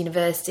go to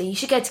university. You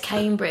should go to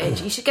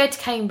Cambridge. You should go to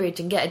Cambridge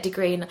and get a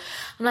degree. And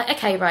I'm like,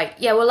 okay, right.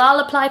 Yeah, well, I'll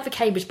apply for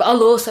Cambridge, but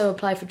I'll also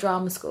apply for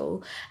drama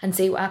school and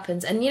see what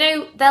happens. And,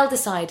 they'll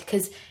decide,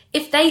 because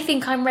if they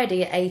think I'm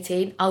ready at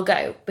 18, I'll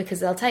go, because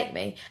they'll take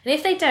me. And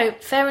if they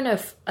don't, fair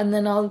enough, and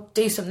then I'll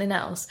do something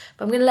else.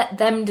 But I'm going to let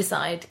them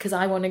decide, because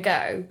I want to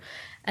go.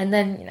 And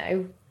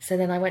then, so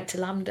then I went to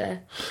LAMDA.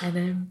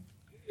 And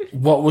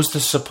what was the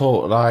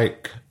support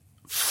like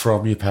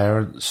from your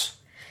parents?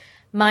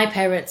 My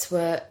parents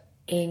were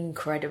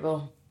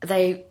incredible.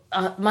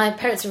 My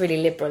parents are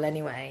really liberal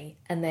anyway,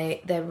 and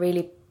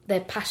they're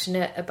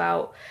passionate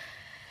about.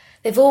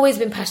 They've always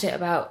been passionate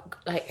about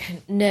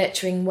like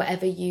nurturing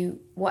whatever you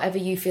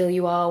feel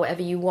you are,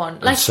 whatever you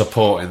want, like and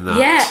supporting that.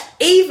 Yeah,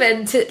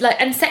 even to like,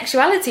 and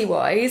sexuality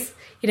wise,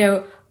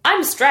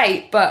 I'm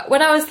straight, but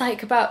when I was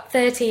like about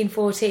 13,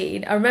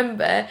 14, I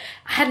remember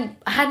I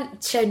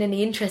hadn't shown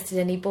any interest in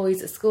any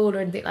boys at school or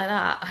anything like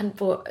that. I hadn't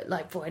brought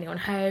anyone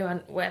home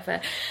and whatever.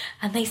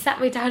 And they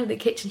sat me down at the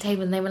kitchen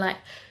table and they were like,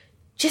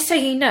 just so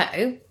you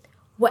know,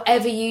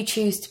 whatever you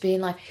choose to be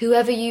in life,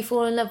 whoever you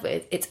fall in love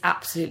with, it's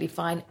absolutely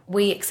fine.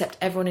 We accept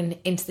everyone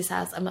into this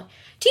house. I'm like,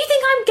 do you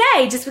think I'm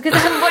gay just because I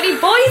haven't got any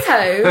boys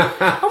home?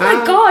 Oh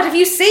my God, have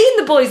you seen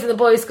the boys in the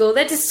boys' school?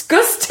 They're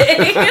disgusting.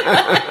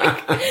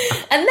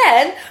 And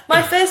then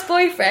my first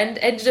boyfriend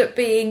ended up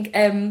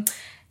being,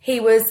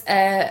 he was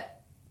an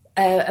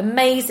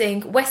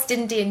amazing West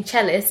Indian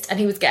cellist and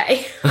he was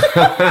gay. So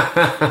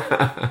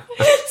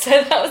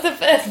that was the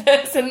first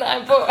person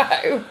that I brought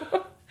home.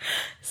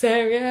 So,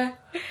 yeah.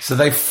 So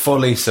they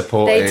fully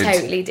supported They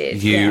totally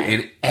did, you yeah.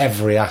 in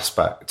every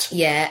aspect.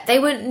 Yeah, they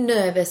weren't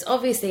nervous.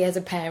 Obviously, as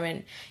a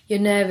parent, you're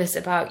nervous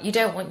about, you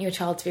don't want your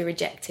child to be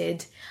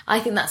rejected. I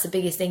think that's the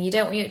biggest thing. You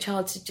don't want your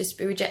child to just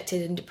be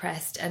rejected and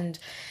depressed and,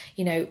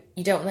 you know,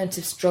 you don't want them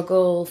to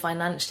struggle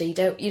financially.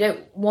 You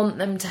don't want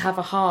them to have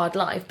a hard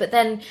life. But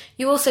then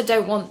you also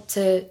don't want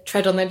to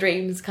tread on their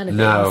dreams kind of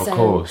thing. No, of So,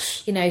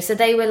 course. You know, so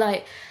they were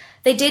like,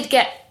 they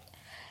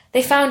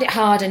found it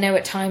hard, I know,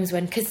 at times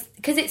when, because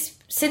it's,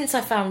 since I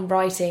found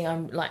writing,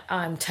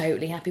 I'm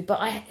totally happy. But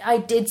I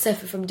did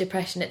suffer from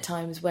depression at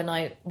times when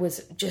I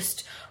was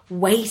just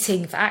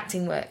waiting for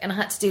acting work and I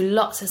had to do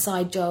lots of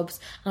side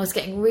jobs and I was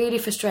getting really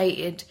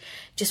frustrated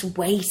just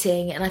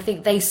waiting, and I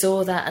think they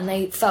saw that and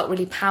they felt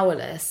really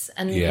powerless.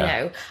 And you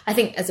know, I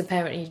think as a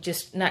parent you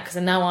just, because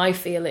now I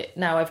feel it,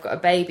 now I've got a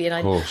baby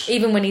and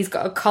even when he's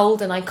got a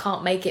cold and I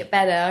can't make it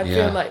better, I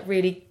feel like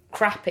really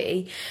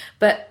crappy.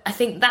 But I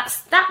think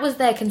that was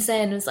their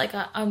concern. It was like,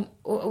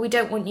 we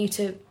don't want you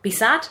to be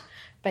sad,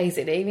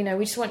 basically. You know,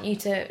 we just want you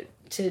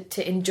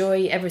to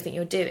enjoy everything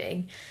you're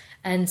doing.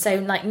 And so,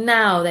 like,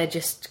 now they're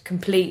just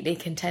completely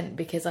content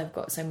because I've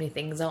got so many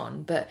things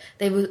on. But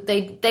they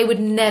would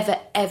never,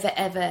 ever,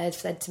 ever have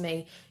said to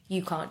me,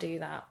 "You can't do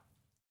that."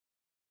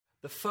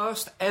 The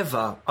first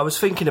ever, I was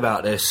thinking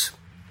about this.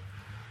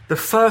 The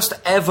first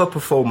ever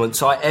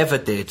performance I ever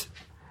did.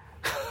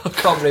 I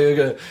can't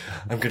believe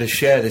I'm going to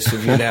share this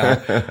with you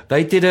now.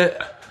 They did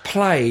a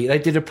play. They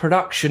did a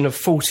production of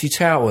 40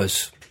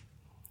 Towers.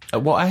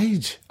 At what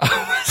age?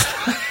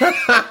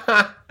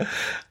 I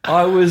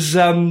was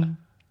at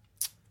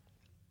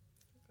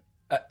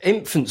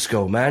infant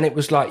school, man. It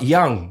was like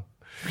young.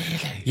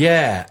 Really?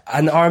 Yeah.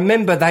 And I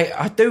remember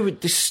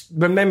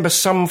remember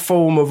some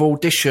form of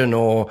audition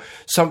or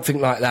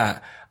something like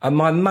that. And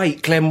my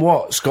mate, Glenn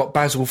Watts, got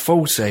Basil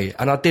Fawlty,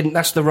 and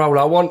that's the role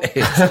I wanted.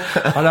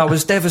 And I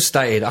was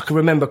devastated. I can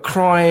remember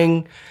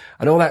crying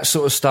and all that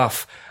sort of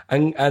stuff.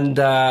 And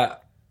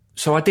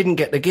so I didn't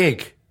get the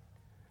gig.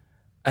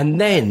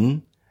 And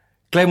then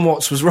Glenn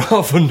Watts was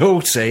rather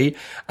naughty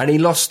and he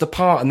lost the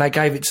part and they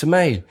gave it to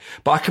me.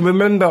 But I can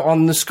remember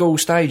on the school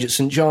stage at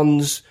St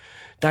John's,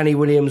 Danny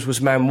Williams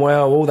was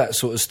Manuel, all that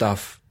sort of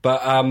stuff.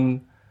 But,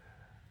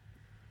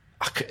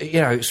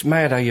 it's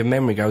mad how your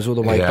memory goes all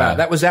the way back.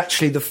 That was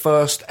actually the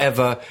first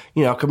ever,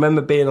 I can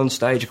remember being on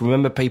stage, I can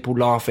remember people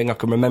laughing, I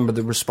can remember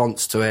the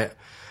response to it.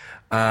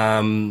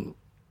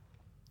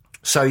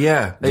 So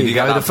yeah, there you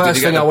go. The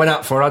first thing I went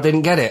up for, I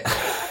didn't get it.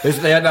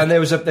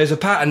 There's a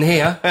pattern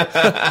here.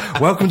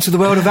 Welcome to the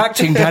world of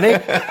acting,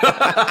 Danny.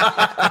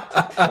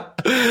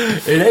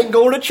 It ain't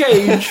going to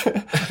change.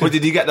 Well,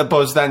 did you get the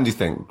buzz then, do you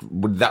think?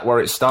 Was that where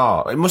it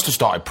started? It must have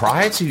started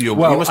prior to you.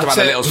 Well, you must have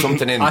had a little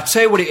something in. I'll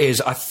tell you what it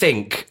is, I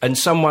think, and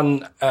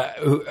someone,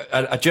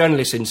 a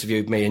journalist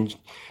interviewed me, and,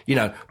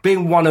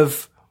 being one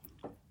of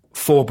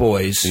four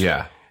boys,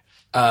 it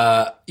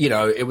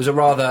was a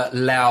rather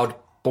loud,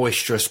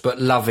 boisterous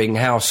but loving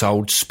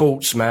household,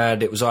 sports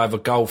mad. It was either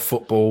golf,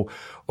 football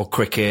or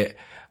cricket.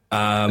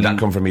 Did that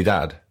come from your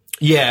dad?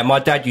 Yeah, my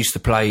dad used to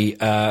play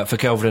for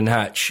Kelvin and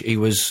Hatch. He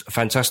was a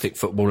fantastic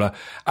footballer,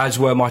 as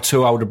were my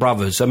two older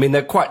brothers. I mean,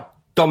 they're quite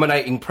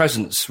dominating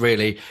presence,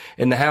 really,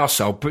 in the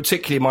household.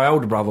 Particularly my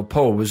older brother,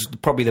 Paul, was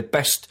probably the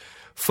best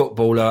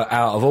footballer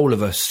out of all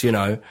of us,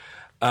 and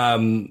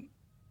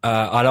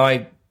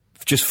I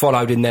just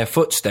followed in their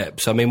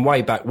footsteps. I mean,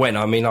 way back when,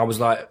 I was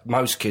like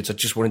most kids, I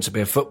just wanted to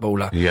be a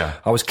footballer. Yeah.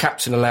 I was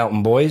captain of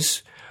Loughton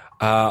Boys.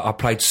 I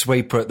played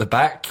sweeper at the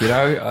back,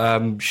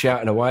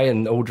 shouting away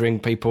and ordering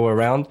people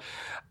around.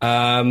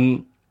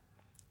 So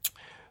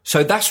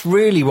that's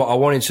really what I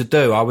wanted to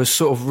do. I was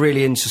sort of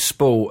really into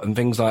sport and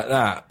things like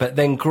that. But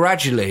then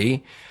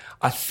gradually,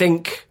 I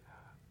think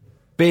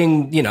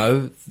being,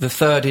 the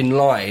third in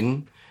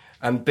line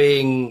and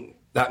being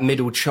that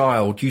middle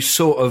child, you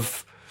sort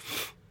of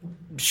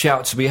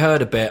shout to be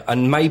heard a bit,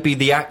 and maybe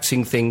the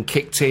acting thing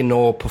kicked in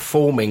or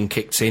performing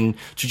kicked in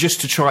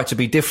to try to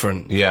be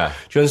different. Yeah.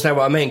 Do you understand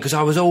what I mean? Because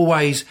I was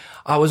always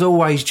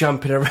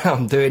jumping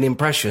around doing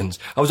impressions.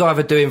 I was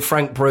either doing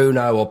Frank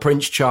Bruno or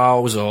Prince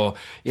Charles or,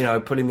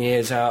 pulling my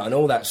ears out and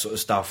all that sort of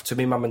stuff to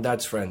me mum and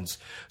dad's friends.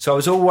 So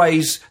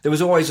there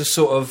was always a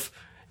sort of,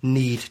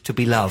 need to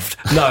be loved.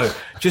 No,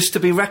 just to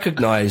be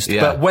recognised.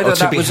 Yeah. But whether Or to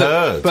that be was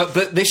heard. but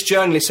this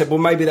journalist said, well,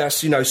 maybe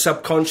that's, you know,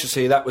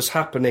 subconsciously that was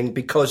happening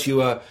because you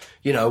were,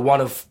 you know, one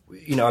of,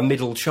 you know, a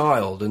middle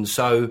child, and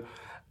so.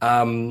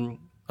 And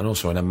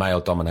also in a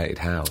male-dominated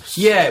house.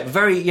 Yeah,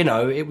 very. You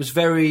know, it was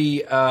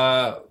very.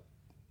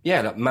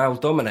 Like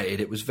male-dominated.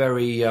 It was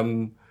very.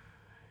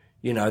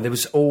 You know, there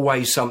was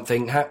always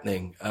something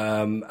happening.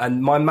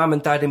 And my mum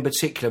and dad in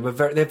particular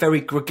they're very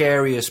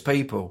gregarious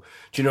people.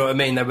 Do you know what I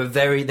mean?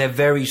 They're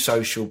very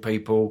social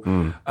people.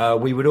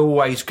 We would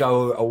always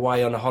go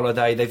away on a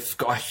holiday. They've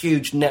got a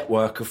huge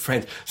network of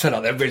friends. So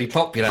not they're really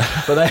popular,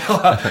 but they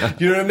are.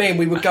 You know what I mean?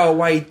 We would go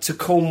away to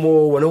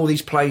Cornwall and all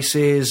these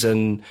places,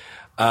 and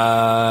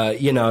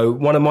you know,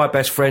 one of my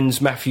best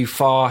friends, Matthew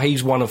Farr,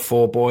 he's one of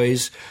 4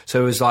 boys.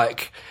 So it was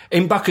like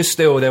in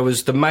Buckerstill there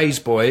was the Mays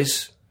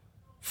boys,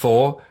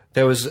 4.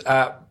 There was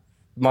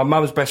my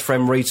mum's best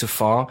friend, Rita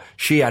Farr.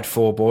 She had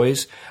 4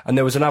 boys. And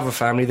there was another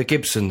family, the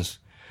Gibsons.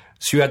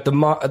 So you had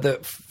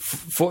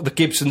the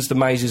Gibsons, the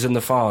Mayses and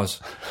the Farrs.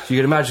 So you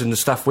can imagine the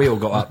stuff we all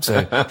got up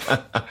to.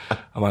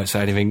 I won't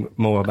say anything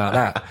more about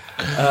that.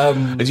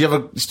 Do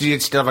you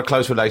still have a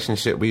close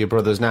relationship with your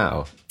brothers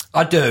now?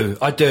 I do.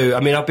 I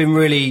mean, I've been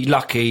really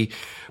lucky,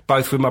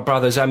 both with my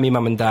brothers and my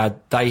mum and dad.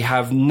 They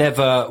have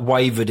never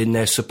wavered in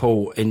their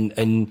support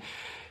in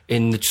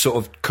the sort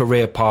of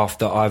career path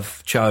that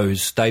I've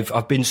chose.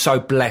 I've been so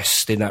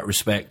blessed in that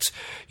respect.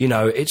 You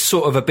know, it's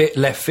sort of a bit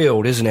left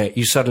field, isn't it?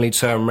 You suddenly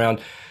turn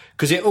around,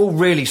 because it all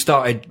really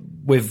started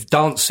with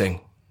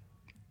dancing,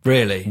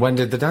 really. When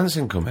did the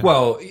dancing come in?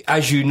 Well,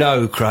 as you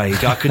know,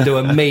 Craig, I can do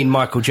a mean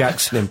Michael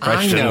Jackson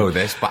impression. I know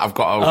this, but I've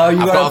got to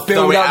build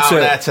throw it up out to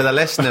there it. to the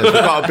listeners. We've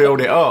got to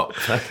build it up.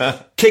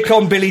 Kick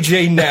on Billie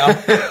Jean now.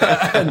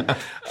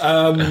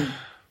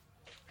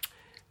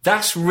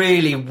 That's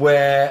really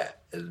where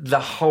the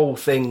whole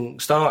thing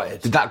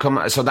started. Did that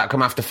come? So that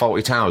come after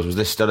Fawlty Towers? Was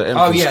this still at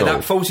infant school?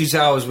 That Fawlty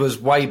Towers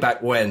was way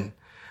back when,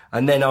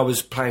 and then I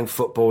was playing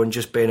football and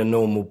just being a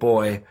normal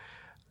boy.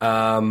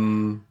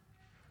 And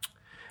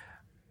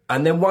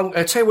then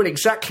I'll tell you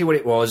exactly what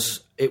it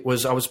was. I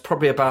was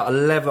probably about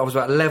 11. I was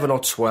about 11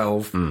 or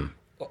 12.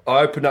 I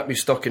opened up my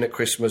stocking at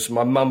Christmas.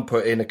 My mum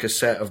put in a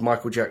cassette of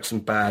Michael Jackson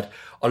Bad,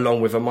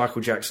 along with a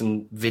Michael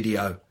Jackson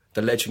video.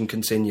 The Legend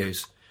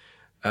Continues.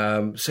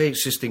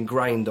 It's just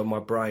ingrained on my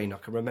brain. I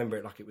can remember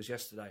it like it was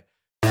yesterday.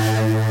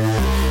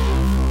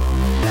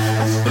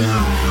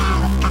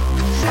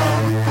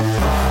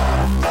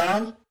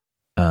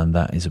 And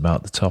that is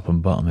about the top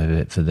and bottom of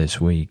it for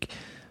this week.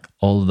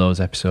 All of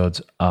those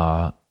episodes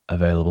are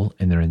available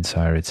in their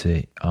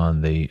entirety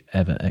on the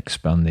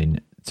ever-expanding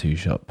Two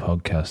Shot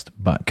Podcast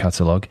back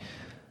catalogue.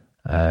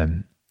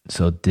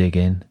 So dig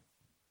in,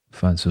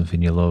 find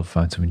something you love,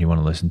 find something you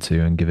want to listen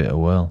to, and give it a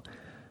whirl.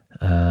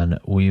 And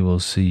we will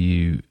see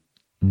you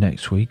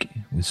next week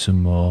with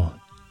some more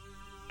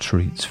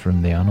treats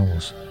from the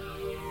annals.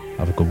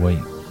 Have a good week.